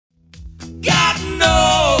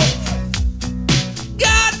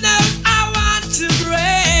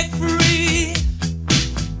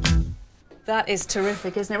That is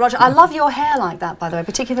terrific, isn't it, Roger? I love your hair like that, by the way,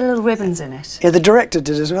 particularly the little ribbons in it. Yeah, the director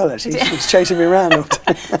did as well, actually. She was chasing me around all the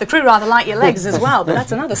time. The crew rather like your legs as well, but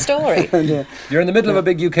that's another story. Yeah. You're in the middle of a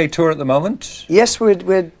big UK tour at the moment. Yes, we're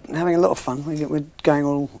having a lot of fun. We're going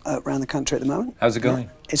all around the country at the moment. How's it going? Yeah.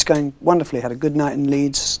 It's going wonderfully. Had a good night in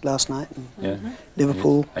Leeds last night, and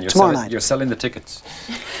Liverpool and tomorrow night. You're selling the tickets.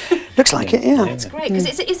 Looks like it, yeah. That's great,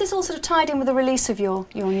 because is this all sort of tied in with the release of your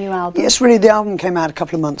new album? Yes, really, the album came out a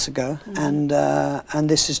couple of months ago, and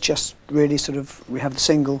this is just really sort of, we have the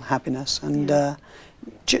single, Happiness, and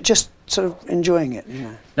just sort of enjoying it, you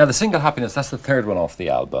know. Now, the single Happiness, that's the third one off the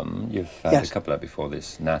album. You've had Yes. a couple out before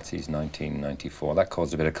this, Nazis 1994. That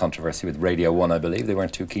caused a bit of controversy with Radio 1, I believe. They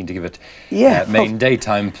weren't too keen to give it main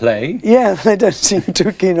daytime play. Yeah, they don't seem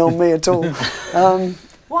too keen on me at all.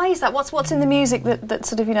 Why is that? What's in the music that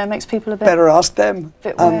sort of, you know, makes people a bit... Better ask them.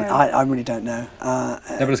 Bit wary? I really don't know. No,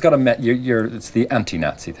 but it's got a... it's the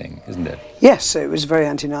anti-Nazi thing, isn't it? Yes, it was very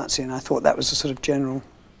anti-Nazi, and I thought that was a sort of general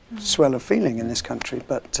swell of feeling in this country,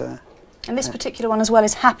 but... and this particular one as well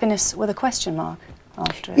is Happiness with a question mark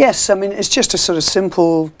after it. Yes, I mean, it's just a sort of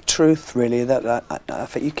simple truth, really, that I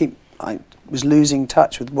think I was losing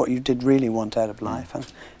touch with what you did really want out of life, and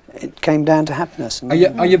it came down to happiness. And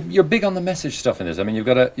you're big on the message stuff in this. I mean, you've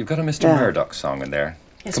got a Mr. Murdoch song in there.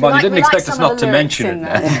 Yes, Come on, you didn't expect us not to lyrics mention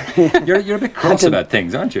it. Now. You're a bit cross about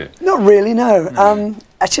things, aren't you? Not really, no.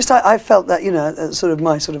 It's just I felt that, you know, at sort of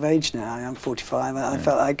my sort of age now, I'm 45, I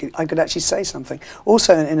felt I could actually say something.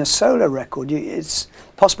 Also, in a solo record, it's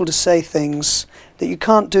possible to say things that you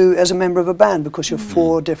can't do as a member of a band because you're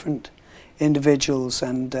four different individuals,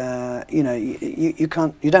 and you know, you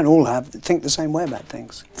don't all think the same way about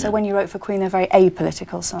things. So when you wrote for Queen, they're very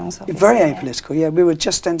apolitical songs, obviously. Very apolitical, yeah. We were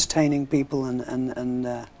just entertaining people, and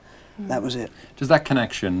that was it. Does that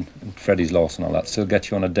connection, Freddie's loss and all that, still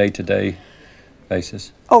get you on a day-to-day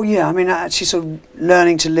basis? Oh yeah, I mean, actually sort of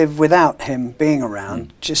learning to live without him being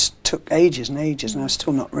around just took ages and ages, and I'm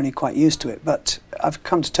still not really quite used to it, but I've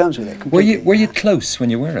come to terms with it completely. Were you close when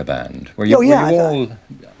you were a band? Were you all...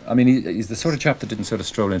 I mean, he's the sort of chap that didn't sort of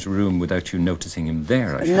stroll into a room without you noticing him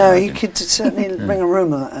there, I should imagine. He could certainly bring a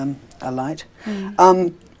room a light.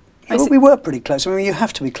 We were pretty close. I mean, you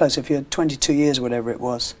have to be close if you're 22 years or whatever it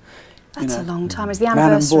was. That's a long time. It's the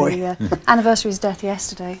anniversary. Anniversary of his death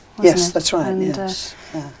yesterday, wasn't it? Yes, that's right. And, yes.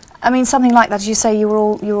 I mean, something like that, as you say, you were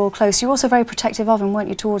all close. You were also very protective of him, weren't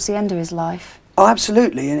you, towards the end of his life? Oh,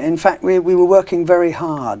 absolutely. In fact, we were working very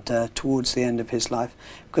hard towards the end of his life,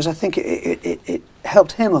 because I think it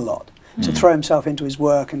helped him a lot to throw himself into his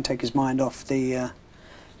work and take his mind off the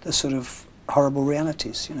sort of horrible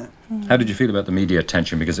realities, you know. How did you feel about the media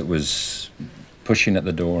attention? Because it was pushing at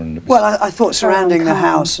the door and... Well, I thought surrounding the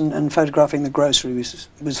house and photographing the grocery was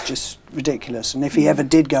just ridiculous. And if he ever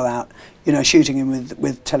did go out, you know, shooting him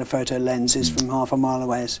with telephoto lenses from half a mile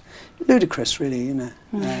away is ludicrous, really, you know.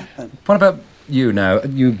 What about you now?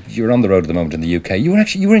 You're on the road at the moment in the UK. You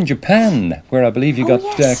were in Japan, where I believe you got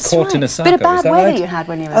caught in Osaka. Bit of bad weather right? you had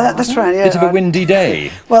when you were there. That's right, yeah. Bit of a windy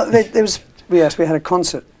day. Well, there was, yes, we had a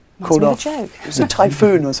concert called off. Joke. It was a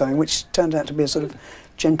typhoon or something, which turned out to be a sort of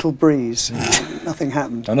gentle breeze. Nothing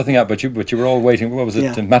happened. Oh, nothing happened, but you were all waiting. What was it?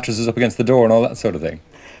 Yeah. Mattresses up against the door and all that sort of thing.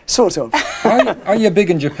 Sort of. Are you big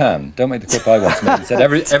in Japan? Don't make the quip I once made. He said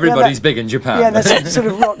everybody's big in Japan. Yeah, that's a sort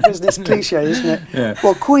of rock business cliche, isn't it? Yeah.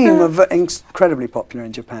 Well, Queen were incredibly popular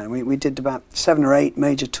in Japan. We did about 7 or 8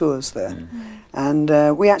 major tours there.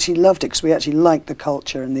 And we actually loved it, because we actually liked the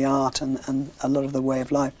culture and the art and a lot of the way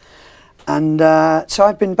of life. And so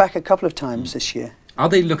I've been back a couple of times this year. Are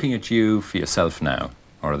they looking at you for yourself now?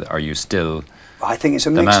 Or are you still... I think it's a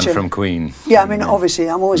the mixture. man from Queen? Yeah, I mean, obviously,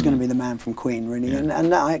 I'm always going to be the man from Queen, really, and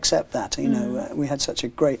I accept that. You know, we had such a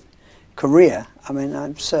great career. I mean,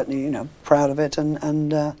 I'm certainly, you know, proud of it,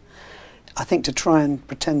 and I think to try and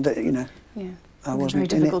pretend that, you know, I wasn't very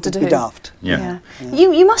difficult in it, to be do. daft. Yeah.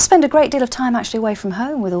 You must spend a great deal of time actually away from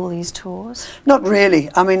home with all these tours. Not really.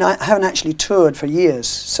 I mean, I haven't actually toured for years,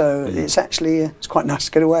 so it's actually it's quite nice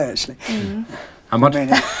to get away, actually. And what,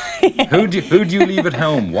 who do you leave at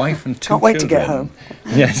home? Wife and 2 children? Can't wait to get home.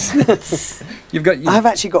 Yes. I've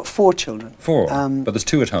actually got 4 children. 4, but there's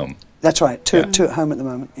 2 at home. That's right, two at home at the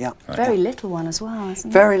moment, yeah. Right. Very little one as well, isn't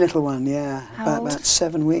it? Very little one, yeah. How old? About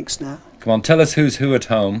 7 weeks now. Come on, tell us who's who at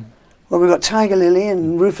home. Well, we've got Tiger Lily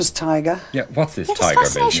and Rufus Tiger. Yeah, what's this This tiger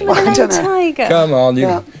fascination business? with the name Tiger. Come on, you...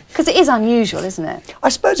 Yeah. Because it is unusual, isn't it? I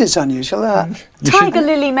suppose it's unusual. Tiger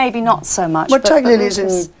Lily maybe not so much. Well, but Tiger Lily is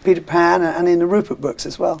Rufus. in Peter Pan and in the Rupert books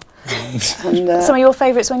as well. And, Some of your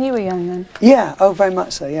favourites when you were young, then? yeah, oh, very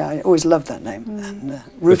much so, yeah. I always loved that name. And,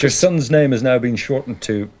 But your son's name has now been shortened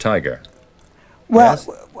to Tiger. Well, Yes?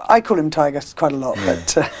 I call him Tiger quite a lot, but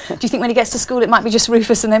Do you think when he gets to school it might be just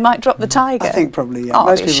Rufus and they might drop the Tiger? I think probably, yeah. Oh,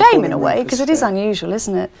 Most it's a people call shame in him a way, Rufus, because it is yeah. unusual,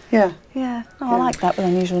 isn't it? Yeah. Yeah. Oh, I like that with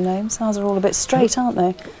unusual names. Ours are all a bit straight, aren't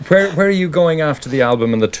they? Where are you going after the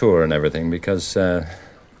album and the tour and everything? Because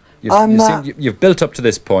you've built up to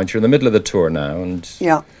this point. You're in the middle of the tour now, and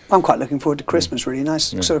Yeah, I'm quite looking forward to Christmas, really. Nice,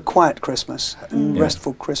 sort of quiet Christmas, and Yeah.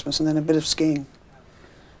 restful Christmas, and then a bit of skiing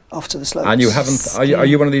off to the slopes. and you haven't. Are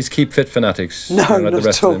you one of these keep fit fanatics? No, Like not the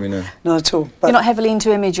rest at all. of them, you know? Not at all. But You're not heavily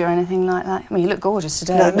into image or anything like that? I mean, you look gorgeous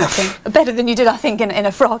today. No, no. Better than you did, I think, in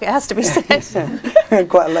a frock, it has to be said.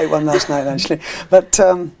 quite a late one last night, actually. But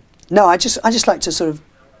no, I just like to sort of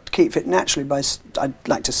keep fit naturally. I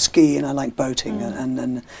like to ski and I like boating,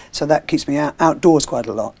 and so that keeps me outdoors quite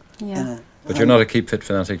a lot. Yeah. But you're not a keep fit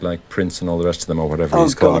fanatic like Prince and all the rest of them, or whatever Oh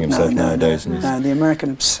he's calling God, himself no, nowadays. No, and no, the American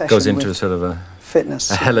obsession goes into with sort of a fitness.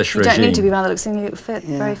 hellish You regime. don't need to be one that looks you look fit,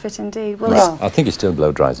 Yeah. very fit indeed. Well, Well, I think he still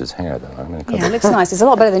blow dries his hair, though. I mean, yeah, it looks nice. It's a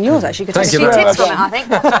lot better than yours, actually. You could Thank take you a few very tips much. from it, I think,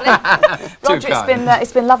 possibly. Roger,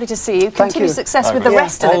 it's been lovely to see you. Continued you. success with the Okay.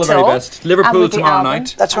 rest of All the the tour. very best. Liverpool and with the tomorrow album,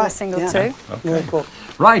 night. That's and right. the single yeah. too. Very cool.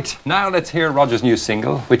 Right, now let's hear Roger's new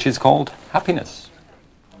single, which is called Happiness.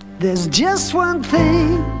 There's just one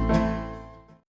thing